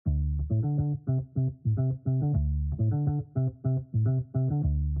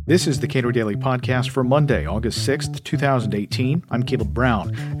This is the Cato Daily Podcast for Monday, August 6th, 2018. I'm Caleb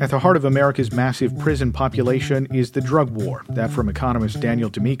Brown. At the heart of America's massive prison population is the drug war. That from economist Daniel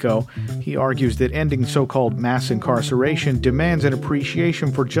D'Amico. He argues that ending so-called mass incarceration demands an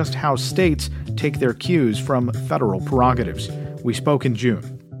appreciation for just how states take their cues from federal prerogatives. We spoke in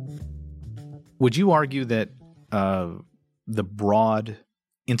June. Would you argue that the broad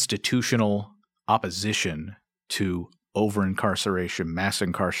institutional opposition to over-incarceration, mass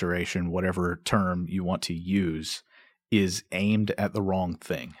incarceration, whatever term you want to use, is aimed at the wrong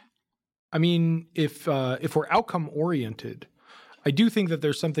thing? I mean, if we're outcome-oriented, I do think that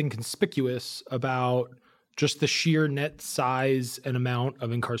there's something conspicuous about just the sheer net size and amount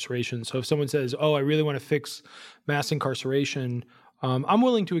of incarceration. So if someone says, I really want to fix mass incarceration, I'm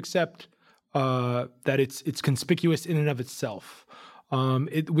willing to accept that it's conspicuous in and of itself.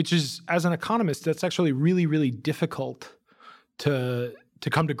 Which is, as an economist, that's actually really, really difficult to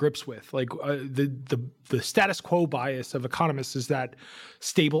come to grips with. Like the status quo bias of economists is that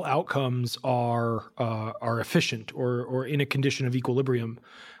stable outcomes are efficient or in a condition of equilibrium.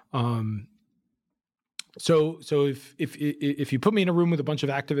 So if you put me in a room with a bunch of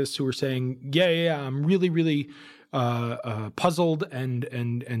activists who are saying, I'm really, really puzzled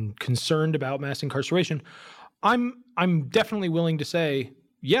and concerned about mass incarceration, I'm definitely willing to say,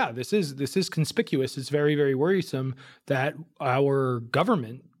 this is conspicuous. It's very, very worrisome that our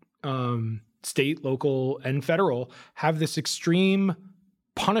government, state, local, and federal, have this extreme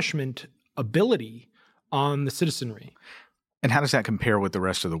punishment ability on the citizenry. And how does that compare with the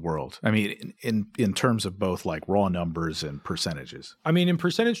rest of the world? I mean, in terms of both like raw numbers and percentages. I mean, in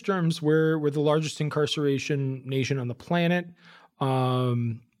percentage terms, we're the largest incarceration nation on the planet.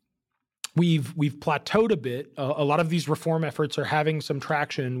 We've plateaued a bit. A lot of these reform efforts are having some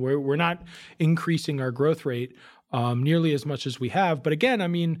traction. We're not increasing our growth rate nearly as much as we have. But again, I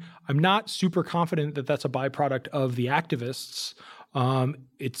mean, I'm not super confident that that's a byproduct of the activists.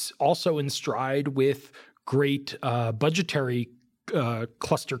 It's also in stride with great budgetary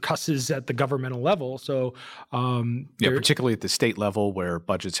cluster cusses at the governmental level. So, particularly at the state level where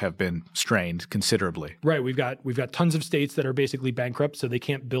budgets have been strained considerably. Right. We've got tons of states that are basically bankrupt, so they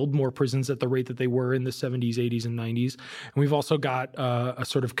can't build more prisons at the rate that they were in the 70s, 80s, and 90s. And we've also got a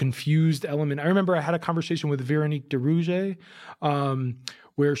sort of confused element. I remember I had a conversation with Véronique Derouget,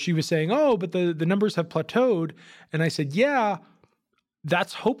 where she was saying, but the numbers have plateaued. And I said,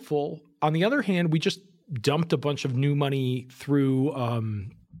 that's hopeful. On the other hand, we just dumped a bunch of new money through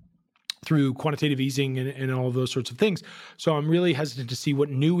quantitative easing and all of those sorts of things. So I'm really hesitant to see what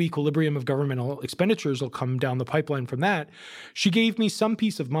new equilibrium of governmental expenditures will come down the pipeline from that. She gave me some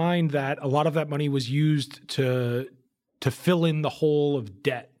peace of mind that a lot of that money was used to fill in the hole of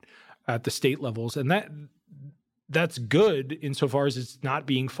debt at the state levels. And that's good insofar as it's not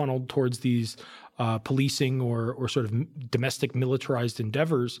being funneled towards these policing or sort of domestic militarized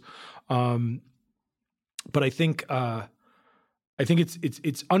endeavors. But I think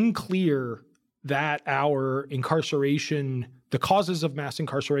it's unclear that our incarceration, the causes of mass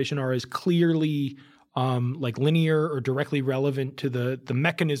incarceration, are as clearly like linear or directly relevant to the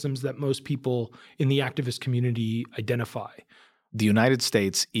mechanisms that most people in the activist community identify. The United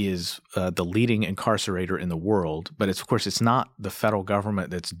States is the leading incarcerator in the world, but of course it's not the federal government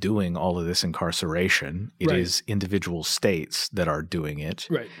that's doing all of this incarceration. It is individual states that are doing it.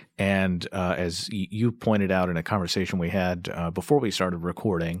 Right. And as you pointed out in a conversation we had before we started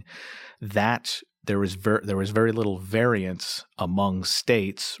recording, that there was very little variance among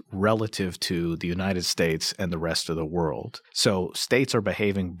states relative to the United States and the rest of the world. So states are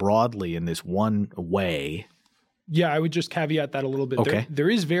behaving broadly in this one way. Yeah, I would just caveat that a little bit. Okay. There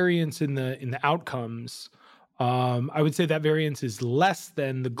is variance in the outcomes. I would say that variance is less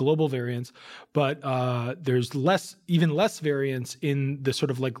than the global variance, but there's even less variance in the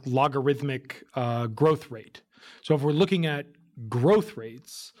sort of like logarithmic growth rate. So if we're looking at growth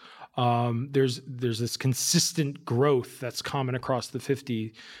rates, there's this consistent growth that's common across the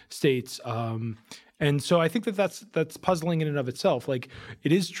 50 states. And so I think that's puzzling in and of itself. Like,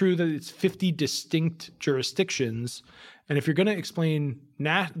 it is true that it's 50 distinct jurisdictions, and if you're going to explain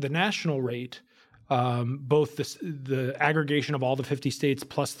the national rate, both the aggregation of all the 50 states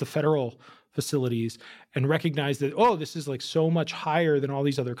plus the federal facilities and recognize that, oh, this is like so much higher than all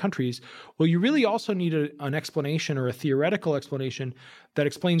these other countries. Well, you really also need an explanation or a theoretical explanation that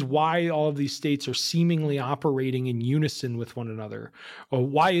explains why all of these states are seemingly operating in unison with one another. Or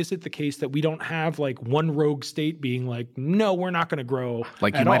why is it the case that we don't have like one rogue state being like, no, we're not going to grow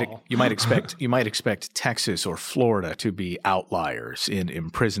like at all. You might expect Texas or Florida to be outliers in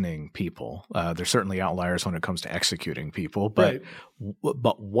imprisoning people. They're certainly outliers when it comes to executing people. But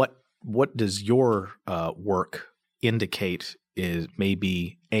what does your work indicate is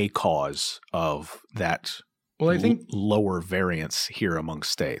maybe a cause of that? Well, I think lower variance here among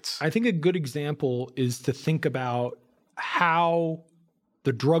states. I think a good example is to think about how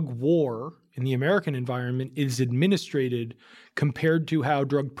the drug war in the American environment is administrated compared to how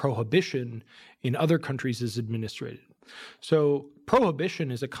drug prohibition in other countries is administrated. So prohibition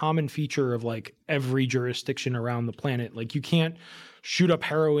is a common feature of like every jurisdiction around the planet. Like you can't shoot up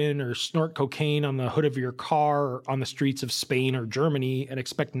heroin or snort cocaine on the hood of your car or on the streets of Spain or Germany and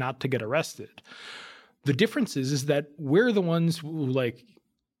expect not to get arrested. The difference is that we're the ones who like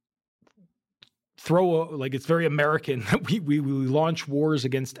it's very American that we launch wars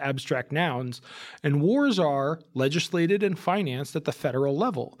against abstract nouns, and wars are legislated and financed at the federal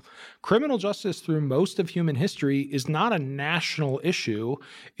level. Criminal justice through most of human history is not a national issue,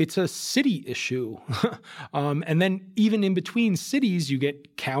 it's a city issue. And then even in between cities, you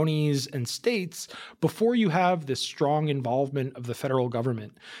get counties and states before you have this strong involvement of the federal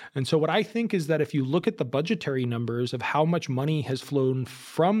government. And so what I think is that if you look at the budgetary numbers of how much money has flown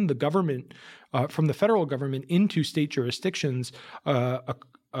from the government, from the federal government into state jurisdictions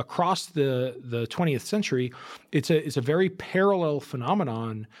across the 20th century, it's a very parallel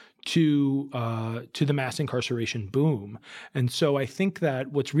phenomenon to the mass incarceration boom. And so I think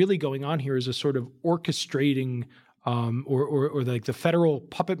that what's really going on here is a sort of orchestrating or like the federal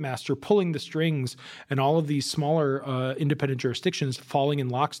puppet master pulling the strings and all of these smaller independent jurisdictions falling in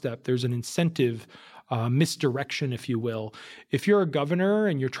lockstep. There's an incentive misdirection, if you will. If you're a governor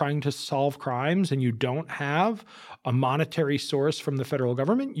and you're trying to solve crimes and you don't have a monetary source from the federal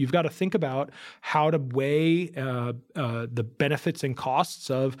government, you've got to think about how to weigh the benefits and costs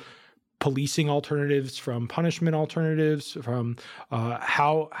of policing alternatives from punishment alternatives, from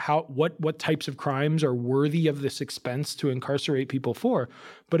what types of crimes are worthy of this expense to incarcerate people for.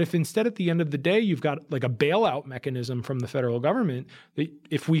 But if instead at the end of the day you've got like a bailout mechanism from the federal government,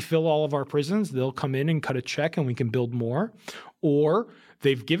 if we fill all of our prisons, they'll come in and cut a check and we can build more, or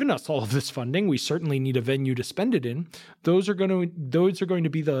they've given us all of this funding, we certainly need a venue to spend it in. Those are going to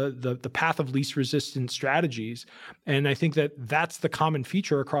be the path of least resistance strategies. And I think that that's the common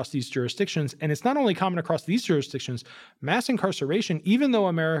feature across these jurisdictions. And it's not only common across these jurisdictions. Mass incarceration, even though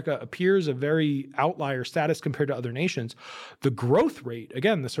America appears a very outlier status compared to other nations, the growth rate,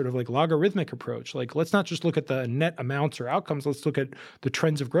 again, the sort of like logarithmic approach, like let's not just look at the net amounts or outcomes, let's look at the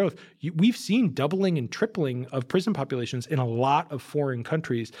trends of growth. We've seen doubling and tripling of prison populations in a lot of foreign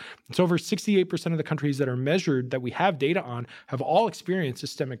countries. It's over 68% of the countries that are measured that we have data on have all experienced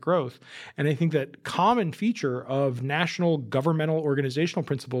systemic growth. And I think that common feature of national governmental organizational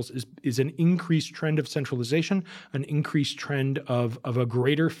principles is an increased trend of centralization, an increased trend of a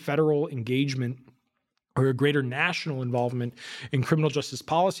greater federal engagement or a greater national involvement in criminal justice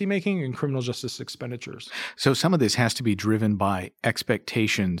policymaking and criminal justice expenditures. So some of this has to be driven by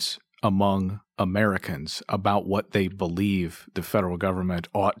expectations among Americans about what they believe the federal government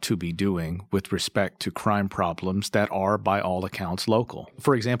ought to be doing with respect to crime problems that are, by all accounts, local.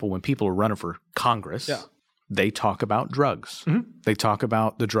 For example, when people are running for Congress, they talk about drugs. Mm-hmm. They talk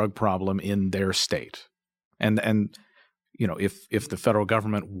about the drug problem in their state. And you know, if the federal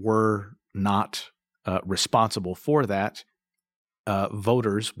government were not responsible for that,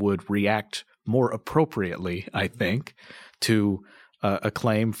 voters would react more appropriately, I think, to a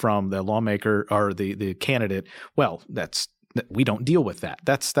claim from the lawmaker or the candidate. Well, we don't deal with that.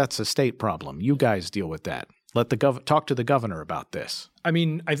 That's a state problem. You guys deal with that. Let the talk to the governor about this. I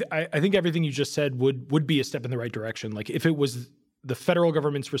mean, I think everything you just said would be a step in the right direction. Like if it was the federal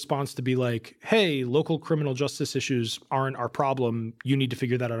government's response to be like, hey, local criminal justice issues aren't our problem. You need to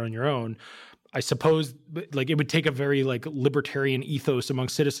figure that out on your own. I suppose like it would take a very like libertarian ethos among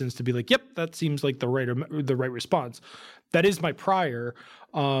citizens to be like, yep, that seems like the right response. That is my prior.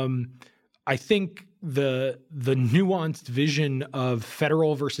 I think the nuanced vision of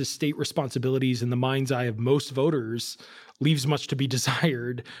federal versus state responsibilities in the mind's eye of most voters leaves much to be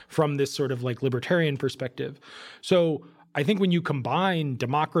desired from this sort of like libertarian perspective. So I think when you combine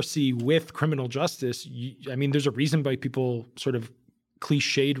democracy with criminal justice, I mean, there's a reason why people sort of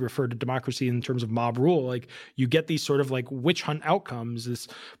cliched refer to democracy in terms of mob rule. Like you get these sort of like witch hunt outcomes, this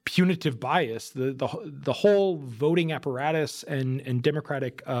punitive bias. The whole voting apparatus and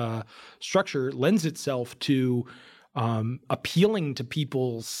democratic structure lends itself to appealing to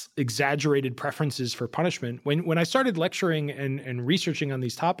people's exaggerated preferences for punishment. When I started lecturing and researching on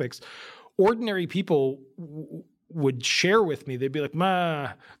these topics, ordinary people would share with me, they'd be like,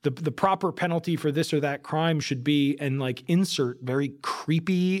 the proper penalty for this or that crime should be, and like insert very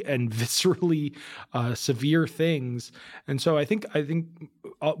creepy and viscerally severe things. And so I think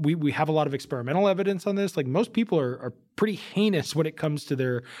we have a lot of experimental evidence on this. Like most people are pretty heinous when it comes to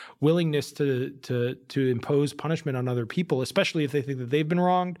their willingness to impose punishment on other people, especially if they think that they've been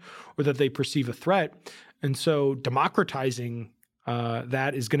wronged or that they perceive a threat. And so democratizing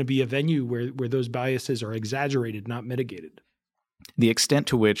that is going to be a venue where those biases are exaggerated, not mitigated. The extent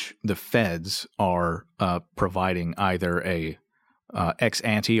to which the feds are providing either a ex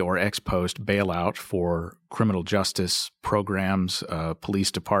ante or ex post bailout for criminal justice programs,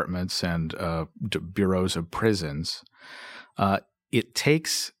 police departments, and bureaus of prisons, it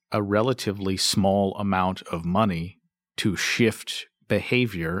takes a relatively small amount of money to shift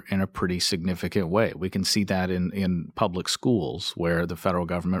behavior in a pretty significant way. We can see that in public schools, where the federal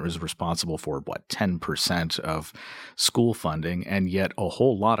government is responsible for 10% of school funding, and yet a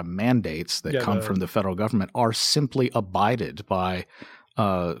whole lot of mandates that come from the federal government are simply abided by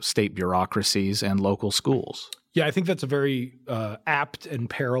state bureaucracies and local schools. Yeah, I think that's a very apt and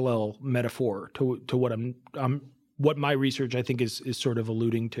parallel metaphor to what my research, I think, is sort of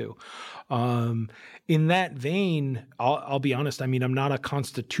alluding to. In that vein, I'll be honest. I mean, I'm not a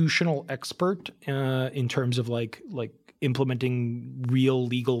constitutional expert in terms of like implementing real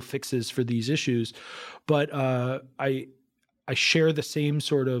legal fixes for these issues, but I share the same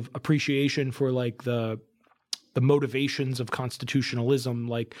sort of appreciation for like the motivations of constitutionalism.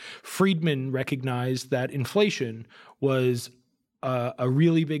 Like Friedman recognized that inflation was a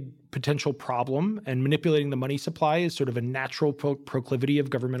really big potential problem, and manipulating the money supply is sort of a natural proclivity of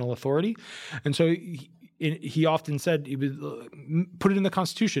governmental authority. And so he often said he would put it in the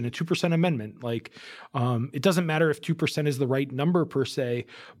Constitution, a 2% amendment. Like it doesn't matter if 2% is the right number per se,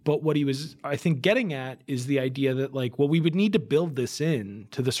 but what he was, I think, getting at is the idea that like, well, we would need to build this in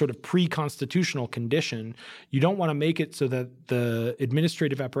to the sort of pre-constitutional condition. You don't want to make it so that the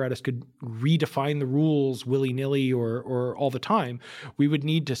administrative apparatus could redefine the rules willy-nilly or all the time. We would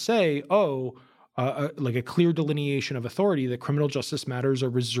need to say, like a clear delineation of authority, that criminal justice matters are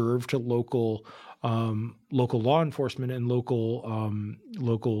reserved to local law enforcement and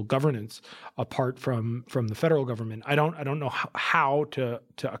local governance, apart from the federal government. I don't know how to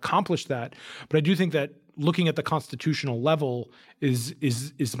accomplish that, but I do think that looking at the constitutional level is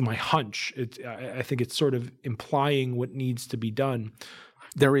my hunch. I think it's sort of implying what needs to be done.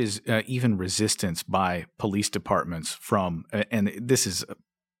 There is even resistance by police departments from, and this is,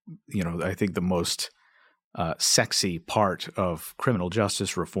 I think the most sexy part of criminal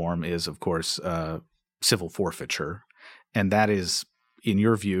justice reform is, of course, civil forfeiture. And that is, in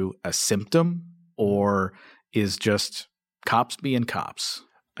your view, a symptom, or is just cops being cops?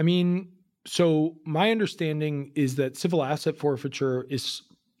 I mean, so my understanding is that civil asset forfeiture is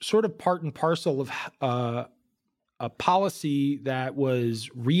sort of part and parcel of a policy that was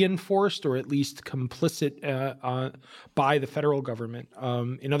reinforced or at least complicit by the federal government.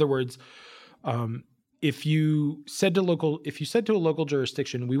 In other words, if you said to a local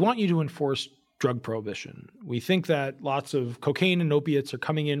jurisdiction, we want you to enforce drug prohibition. We think that lots of cocaine and opiates are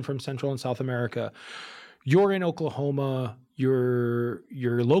coming in from Central and South America. You're in Oklahoma. Your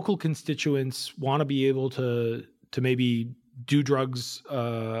local constituents want to be able to maybe do drugs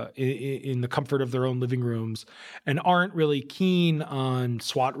in the comfort of their own living rooms and aren't really keen on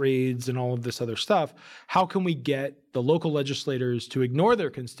SWAT raids and all of this other stuff. How can we get the local legislators to ignore their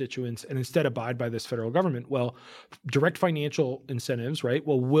constituents and instead abide by this federal government? Well, direct financial incentives, right?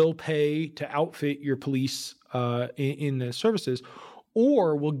 Well, we'll pay to outfit your police in the services,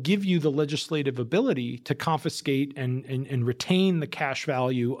 or we'll give you the legislative ability to confiscate and retain the cash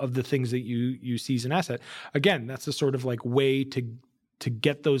value of the things that you seize an asset. Again, that's a sort of like way to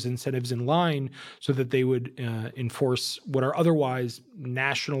get those incentives in line so that they would enforce what are otherwise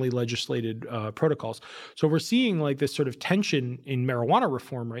nationally legislated protocols. So we're seeing like this sort of tension in marijuana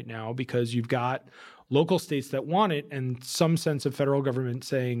reform right now, because you've got local states that want it and some sense of federal government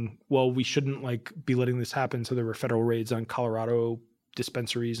saying, well, we shouldn't like be letting this happen. So there were federal raids on Colorado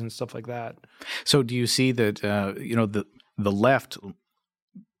dispensaries and stuff like that. So do you see that, the left,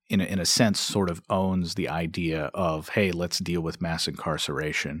 in a sense, sort of owns the idea of, hey, let's deal with mass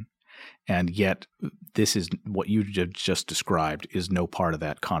incarceration. And yet this is what you just described is no part of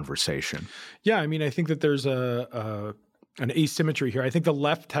that conversation. Yeah, I mean, I think that there's an asymmetry here. I think the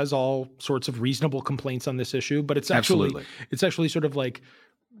left has all sorts of reasonable complaints on this issue, but it's actually sort of like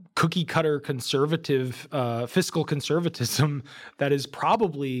cookie cutter conservative fiscal conservatism that is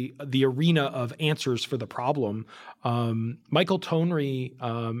probably the arena of answers for the problem. Michael Tonry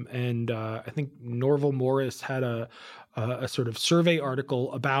and I think Norval Morris had a sort of survey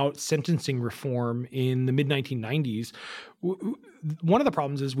article about sentencing reform in the mid-1990s. One of the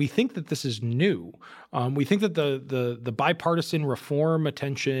problems is we think that this is new. We think that the bipartisan reform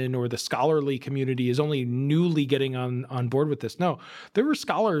attention or the scholarly community is only newly getting on board with this. No, there were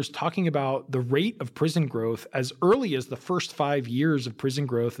scholars talking about the rate of prison growth as early as the first 5 years of prison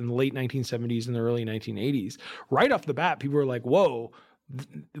growth in the late 1970s and the early 1980s. Right off the bat, people were like, whoa,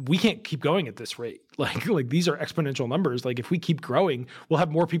 we can't keep going at this rate. Like these are exponential numbers. Like if we keep growing, we'll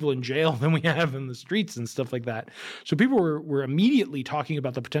have more people in jail than we have in the streets and stuff like that. So people were immediately talking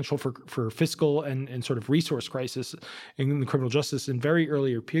about the potential for fiscal and sort of resource crisis in the criminal justice in very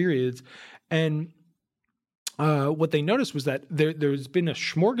earlier periods. And what they noticed was that there's been a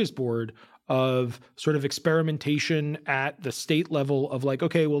smorgasbord of sort of experimentation at the state level of like,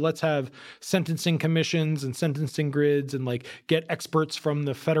 okay, well, let's have sentencing commissions and sentencing grids and like get experts from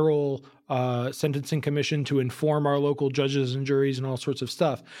the federal sentencing commission to inform our local judges and juries and all sorts of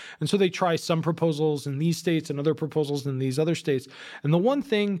stuff. And so they try some proposals in these states and other proposals in these other states. And the one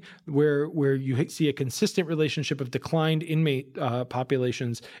thing where you see a consistent relationship of declined inmate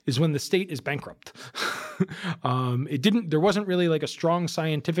populations is when the state is bankrupt. There wasn't really like a strong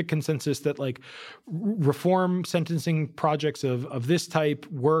scientific consensus that like reform sentencing projects of this type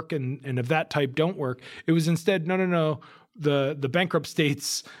work and of that type don't work. It was instead, no. The bankrupt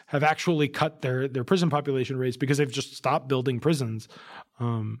states have actually cut their prison population rates because they've just stopped building prisons.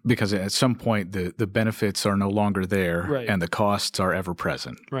 Because at some point the benefits are no longer there, right, and the costs are ever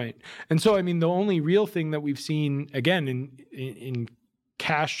present. Right. And so, I mean, the only real thing that we've seen, again, in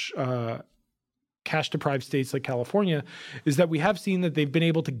cash deprived states like California is that we have seen that they've been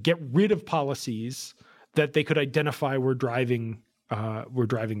able to get rid of policies that they could identify were driving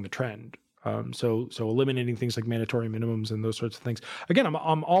the trend. So eliminating things like mandatory minimums and those sorts of things. Again, I'm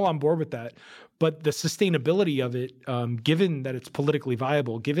all on board with that, but the sustainability of it, given that it's politically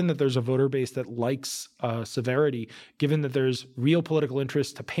viable, given that there's a voter base that likes severity, given that there's real political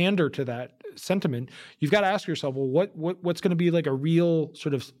interest to pander to that sentiment, you've got to ask yourself, well, what's going to be like a real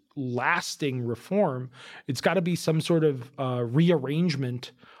sort of lasting reform? It's got to be some sort of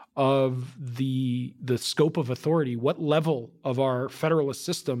rearrangement of the scope of authority. What level of our federalist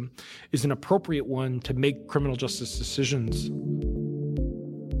system is an appropriate one to make criminal justice decisions?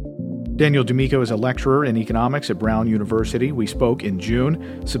 Daniel D'Amico is a lecturer in economics at Brown University. We spoke in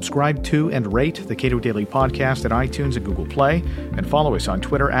June. Subscribe to and rate the Cato Daily Podcast at iTunes and Google Play, and follow us on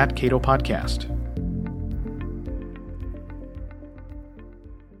Twitter at Cato Podcast.